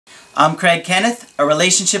I'm Craig Kenneth, a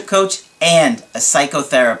relationship coach and a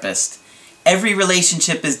psychotherapist. Every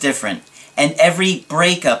relationship is different, and every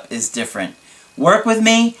breakup is different. Work with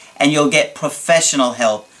me, and you'll get professional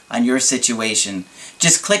help on your situation.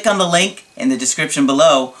 Just click on the link in the description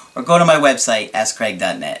below, or go to my website,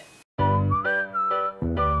 AskCraig.net.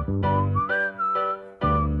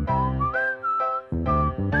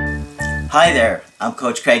 Hi there, I'm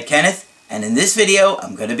Coach Craig Kenneth, and in this video,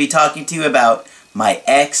 I'm going to be talking to you about my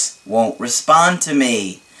ex won't respond to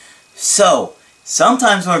me. So,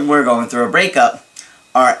 sometimes when we're going through a breakup,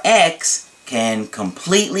 our ex can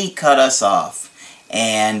completely cut us off,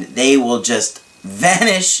 and they will just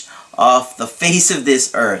vanish off the face of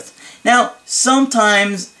this earth. Now,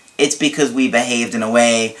 sometimes it's because we behaved in a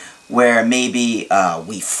way where maybe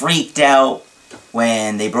we freaked out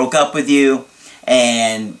when they broke up with you,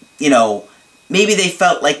 and maybe they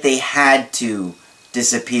felt like they had to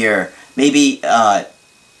disappear. Maybe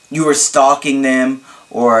you were stalking them,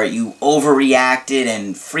 or you overreacted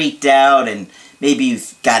and freaked out, and maybe you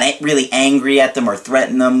got really angry at them or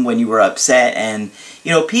threatened them when you were upset. And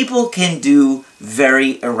people can do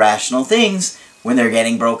very irrational things when they're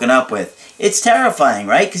getting broken up with. It's terrifying,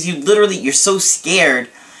 right? Because you're so scared,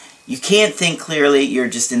 you can't think clearly. You're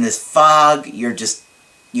just in this fog. You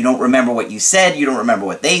don't remember what you said. You don't remember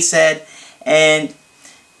what they said. And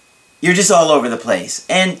you're just all over the place.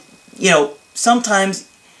 And, sometimes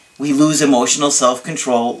we lose emotional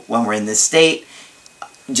self-control when we're in this state.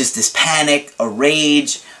 Just this panic, a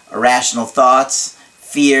rage, irrational thoughts,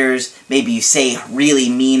 fears. Maybe you say really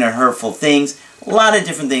mean or hurtful things. A lot of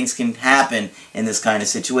different things can happen in this kind of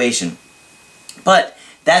situation. But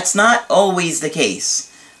that's not always the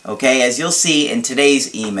case, okay, as you'll see in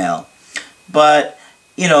today's email. But,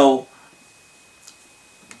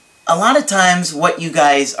 a lot of times what you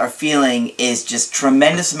guys are feeling is just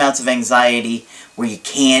tremendous amounts of anxiety where you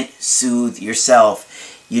can't soothe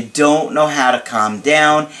yourself. You don't know how to calm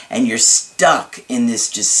down, and you're stuck in this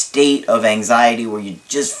just state of anxiety where you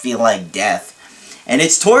just feel like death. And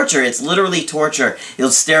it's torture. It's literally torture.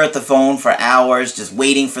 You'll stare at the phone for hours just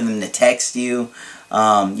waiting for them to text you.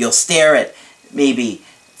 You'll stare at maybe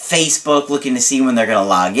Facebook looking to see when they're going to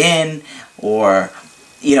log in, or,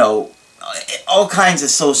 all kinds of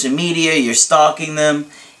social media. You're stalking them,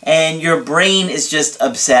 and your brain is just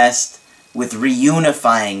obsessed with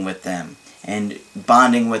reunifying with them and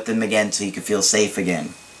bonding with them again so you can feel safe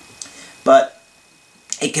again. But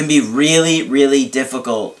it can be really, really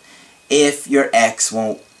difficult if your ex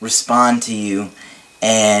won't respond to you.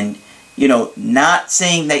 And, not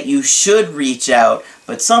saying that you should reach out,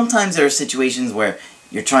 but sometimes there are situations where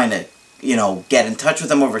you're trying to, get in touch with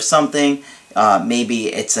them over something. Maybe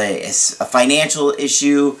it's a financial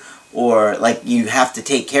issue, or like you have to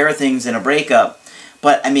take care of things in a breakup.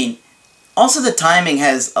 But also the timing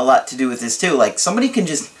has a lot to do with this too. Like, somebody can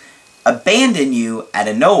just abandon you out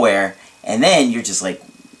of nowhere, and then you're just like,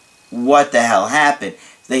 what the hell happened?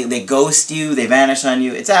 They ghost you, they vanish on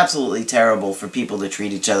you. It's absolutely terrible for people to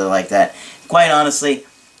treat each other like that. Quite honestly,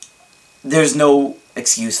 there's no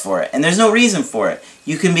excuse for it, and there's no reason for it.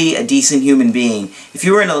 You can be a decent human being. If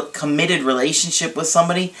you were in a committed relationship with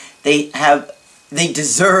somebody, they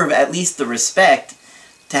deserve at least the respect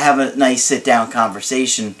to have a nice sit-down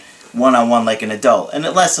conversation one-on-one like an adult. And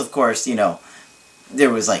unless, of course, there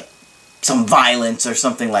was like some violence or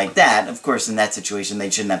something like that. Of course, in that situation, they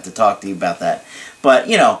shouldn't have to talk to you about that. But,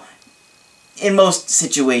 in most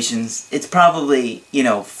situations, it's probably,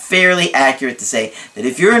 fairly accurate to say that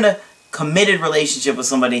if you're in a committed relationship with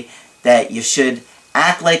somebody, that you should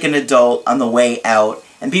act like an adult on the way out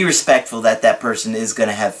and be respectful that that person is going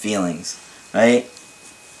to have feelings, right?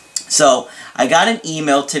 So, I got an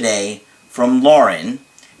email today from Lauren,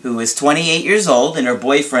 who is 28 years old, and her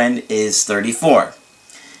boyfriend is 34.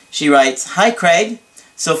 She writes, "Hi Craig,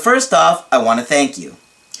 so first off, I want to thank you.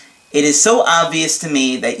 It is so obvious to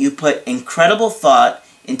me that you put incredible thought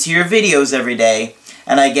into your videos every day,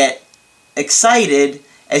 and I get excited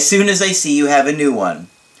as soon as I see you have a new one.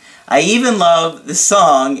 I even love the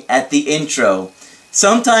song at the intro.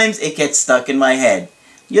 Sometimes it gets stuck in my head."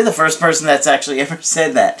 You're the first person that's actually ever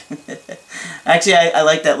said that. Actually, I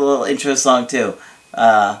like that little intro song too.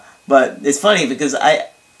 But it's funny because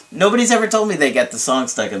nobody's ever told me they get the song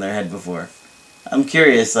stuck in their head before. I'm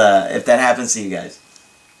curious if that happens to you guys.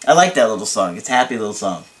 I like that little song. It's a happy little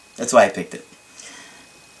song. That's why I picked it.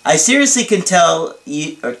 "I seriously can tell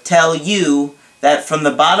you that from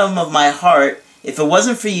the bottom of my heart, if it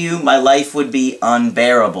wasn't for you, my life would be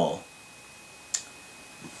unbearable.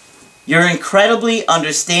 You're incredibly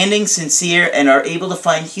understanding, sincere, and are able to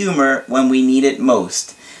find humor when we need it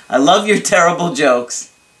most. I love your terrible jokes.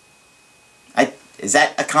 Is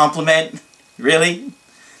that a compliment? Really?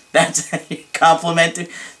 That's a compliment?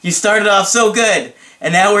 You started off so good,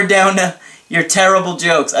 and now we're down to your terrible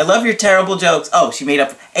jokes. I love your terrible jokes. Oh, she made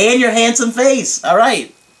up. And your handsome face. All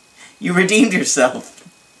right. You redeemed yourself.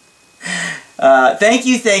 Thank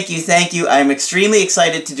you, thank you, thank you. I'm extremely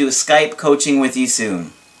excited to do a Skype coaching with you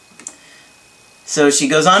soon. So she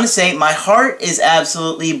goes on to say, my heart is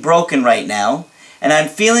absolutely broken right now, and I'm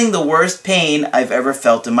feeling the worst pain I've ever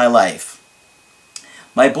felt in my life.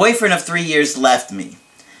 My boyfriend of 3 years left me.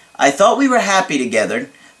 I thought we were happy together,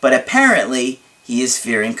 but apparently he is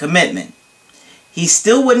fearing commitment. He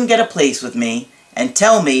still wouldn't get a place with me and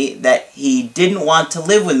tell me that he didn't want to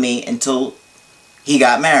live with me until he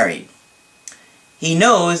got married. He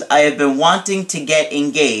knows I have been wanting to get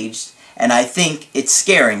engaged, and I think it's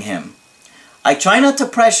scaring him. I try not to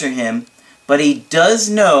pressure him, but he does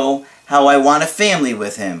know how I want a family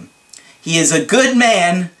with him. He is a good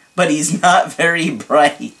man, but he's not very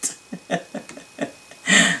bright.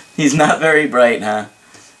 He's not very bright, huh?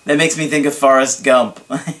 That makes me think of Forrest Gump.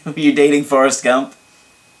 Were you dating Forrest Gump?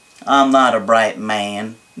 I'm not a bright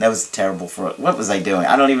man. That was terrible for... What was I doing?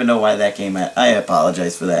 I don't even know why that came out. I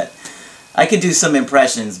apologize for that. I could do some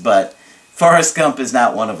impressions, but Forrest Gump is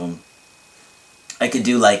not one of them. I could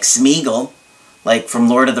do like Smeagol, like from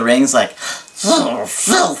Lord of the Rings, like, you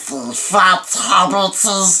filthy fat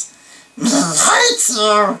hobbitses, hate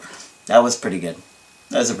you. That was pretty good.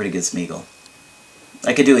 That was a pretty good Smeagol.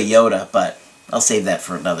 I could do a Yoda, but I'll save that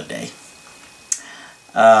for another day.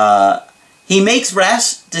 He makes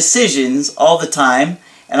rash decisions all the time,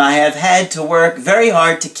 and I have had to work very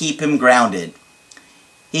hard to keep him grounded.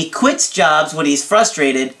 He quits jobs when he's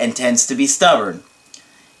frustrated and tends to be stubborn.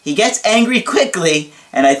 He gets angry quickly,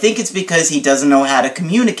 and I think it's because he doesn't know how to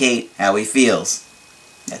communicate how he feels.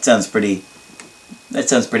 That sounds pretty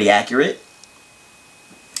accurate.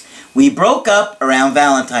 We broke up around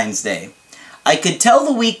Valentine's Day. I could tell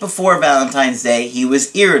the week before Valentine's Day he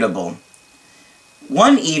was irritable.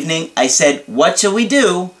 One evening I said, "What shall we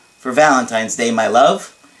do for Valentine's Day, my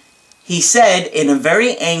love?" He said in a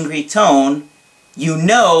very angry tone, "You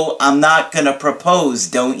know I'm not gonna propose,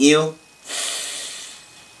 don't you?"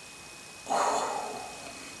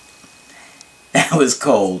 That was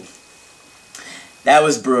cold. That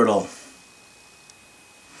was brutal.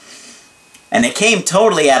 And it came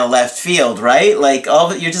totally out of left field, right? Like,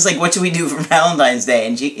 you're just like, what should we do for Valentine's Day?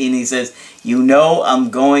 And he says, "You know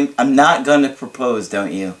I'm not going to propose,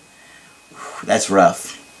 don't you?" That's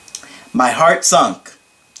rough. My heart sunk.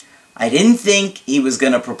 I didn't think he was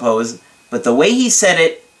going to propose, but the way he said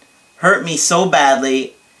it hurt me so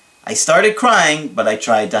badly. I started crying, but I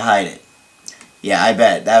tried to hide it. Yeah, I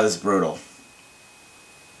bet. That was brutal.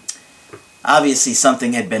 Obviously,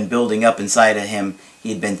 something had been building up inside of him.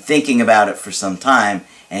 He'd been thinking about it for some time,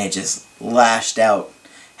 and it just lashed out.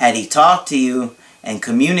 Had he talked to you and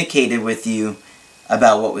communicated with you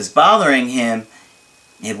about what was bothering him,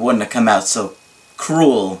 it wouldn't have come out so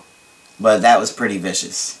cruel, but that was pretty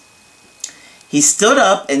vicious. He stood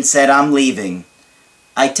up and said, "I'm leaving."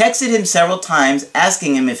 I texted him several times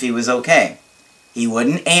asking him if he was okay. He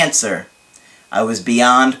wouldn't answer. I was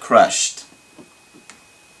beyond crushed.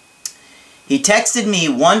 He texted me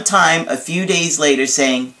one time a few days later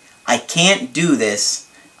saying, "I can't do this.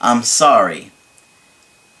 I'm sorry."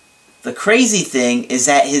 The crazy thing is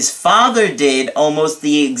that his father did almost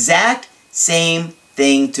the exact same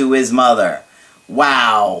thing to his mother.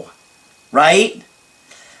 Wow. Right?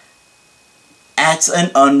 That's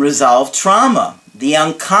an unresolved trauma. The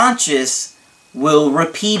unconscious will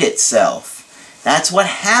repeat itself. That's what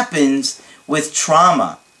happens with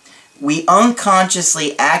trauma. We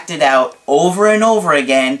unconsciously act it out over and over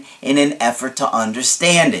again in an effort to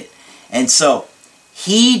understand it. And so,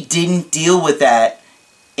 he didn't deal with that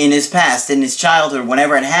in his past, in his childhood,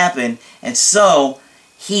 whenever it happened. And so,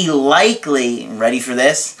 he likely, ready for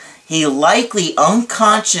this? He likely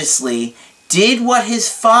unconsciously did what his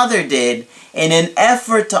father did in an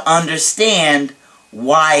effort to understand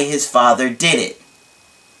why his father did it.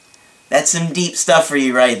 That's some deep stuff for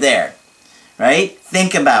you right there. Right?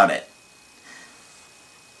 Think about it.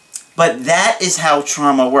 But that is how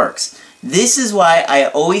trauma works. This is why I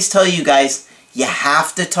always tell you guys, you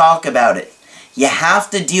have to talk about it. You have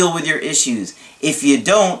to deal with your issues. If you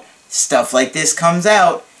don't, stuff like this comes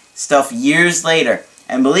out, stuff years later.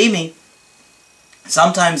 And believe me,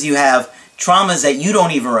 sometimes you have traumas that you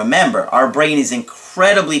don't even remember. Our brain is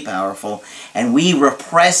incredibly powerful, and we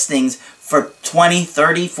repress things for 20,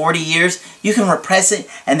 30, 40 years. You can repress it,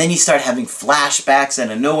 and then you start having flashbacks out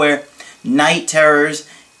of nowhere, night terrors.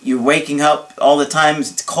 You're waking up all the time,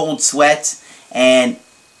 it's cold sweats, and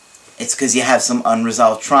it's because you have some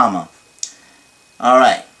unresolved trauma.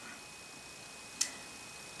 Alright.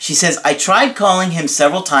 She says, I tried calling him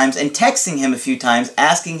several times and texting him a few times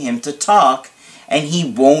asking him to talk, and he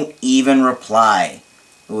won't even reply.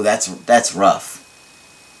 Ooh, that's rough.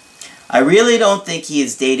 I really don't think he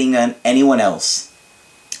is dating anyone else.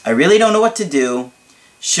 I really don't know what to do.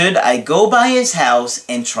 Should I go by his house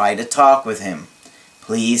and try to talk with him?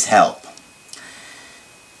 Please help.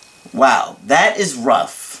 Wow, that is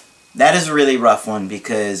rough. That is a really rough one,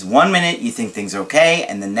 because one minute you think things are okay,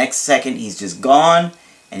 and the next second he's just gone,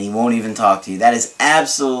 and he won't even talk to you. That is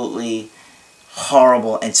absolutely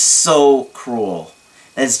horrible and so cruel.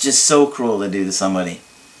 That's just so cruel to do to somebody.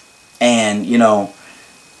 And, you know,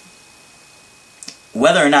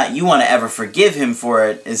 whether or not you want to ever forgive him for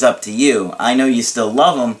it is up to you. I know you still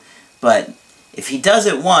love him, but if he does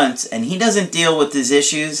it once and he doesn't deal with his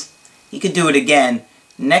issues, he could do it again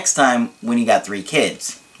next time when you got 3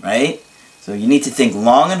 kids, right? So you need to think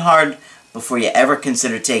long and hard before you ever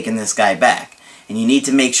consider taking this guy back. And you need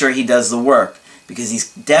to make sure he does the work, because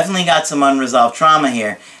he's definitely got some unresolved trauma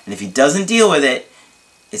here, and if he doesn't deal with it,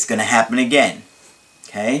 it's going to happen again.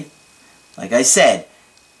 Okay? Like I said,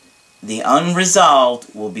 the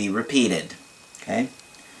unresolved will be repeated. Okay?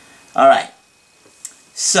 Alright.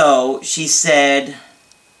 So, she said,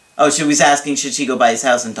 she was asking, should she go by his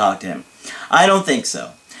house and talk to him? I don't think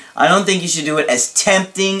so. I don't think you should do it, as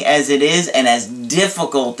tempting as it is and as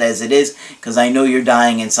difficult as it is, because I know you're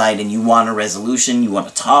dying inside and you want a resolution, you want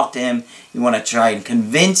to talk to him, you want to try and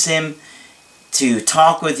convince him to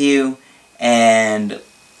talk with you, and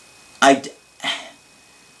I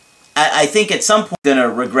think at some point he's going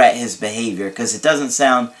to regret his behavior, because it doesn't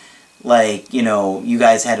sound like, you know, you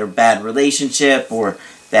guys had a bad relationship or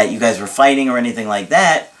that you guys were fighting or anything like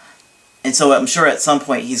that. And so I'm sure at some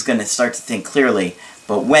point he's going to start to think clearly.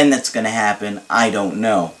 But when that's going to happen, I don't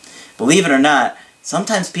know. Believe it or not,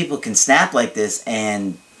 sometimes people can snap like this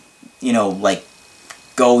and, you know, like,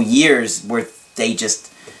 go years where they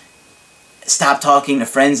just stop talking to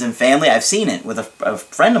friends and family. I've seen it with a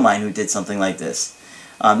friend of mine who did something like this.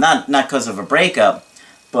 Not because of a breakup,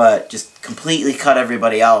 but just completely cut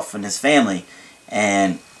everybody off in his family.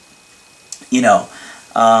 And, you know,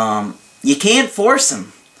 you can't force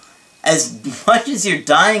him. As much as you're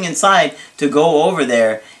dying inside to go over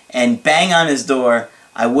there and bang on his door,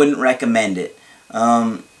 I wouldn't recommend it.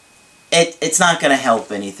 It's not going to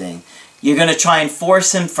help anything. You're going to try and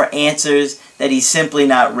force him for answers that he's simply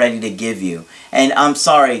not ready to give you. And I'm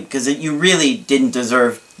sorry, because you really didn't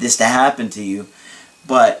deserve this to happen to you.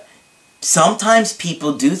 But sometimes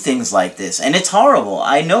people do things like this, and it's horrible.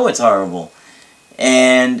 I know it's horrible.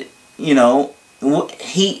 And, you know,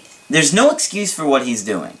 there's no excuse for what he's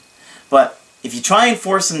doing. But if you try and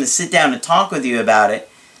force him to sit down and talk with you about it,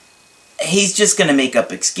 he's just going to make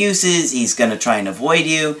up excuses. He's going to try and avoid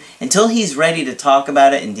you. Until he's ready to talk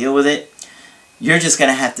about it and deal with it, you're just going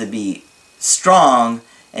to have to be strong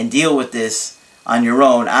and deal with this on your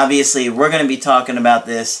own. Obviously, we're going to be talking about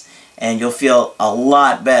this, and you'll feel a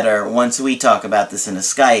lot better once we talk about this in a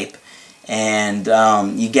Skype, and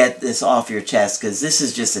you get this off your chest, because this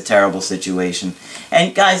is just a terrible situation.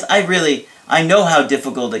 And guys, I know how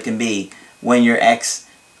difficult it can be when your ex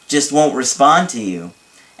just won't respond to you.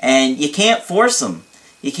 And you can't force them.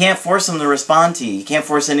 You can't force them to respond to you. You can't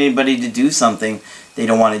force anybody to do something they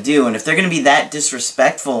don't want to do. And if they're going to be that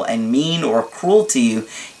disrespectful and mean or cruel to you,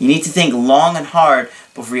 you need to think long and hard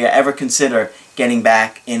before you ever consider getting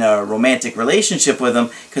back in a romantic relationship with them,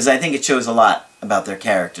 because I think it shows a lot about their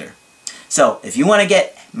character. So, if you want to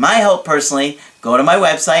get my help personally, go to my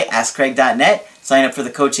website, AskCraig.net. Sign up for the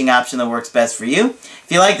coaching option that works best for you. If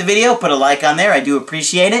you like the video, put a like on there. I do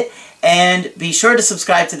appreciate it. And be sure to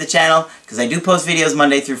subscribe to the channel, because I do post videos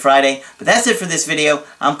Monday through Friday. But that's it for this video.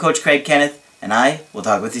 I'm Coach Craig Kenneth, and I will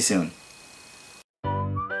talk with you soon.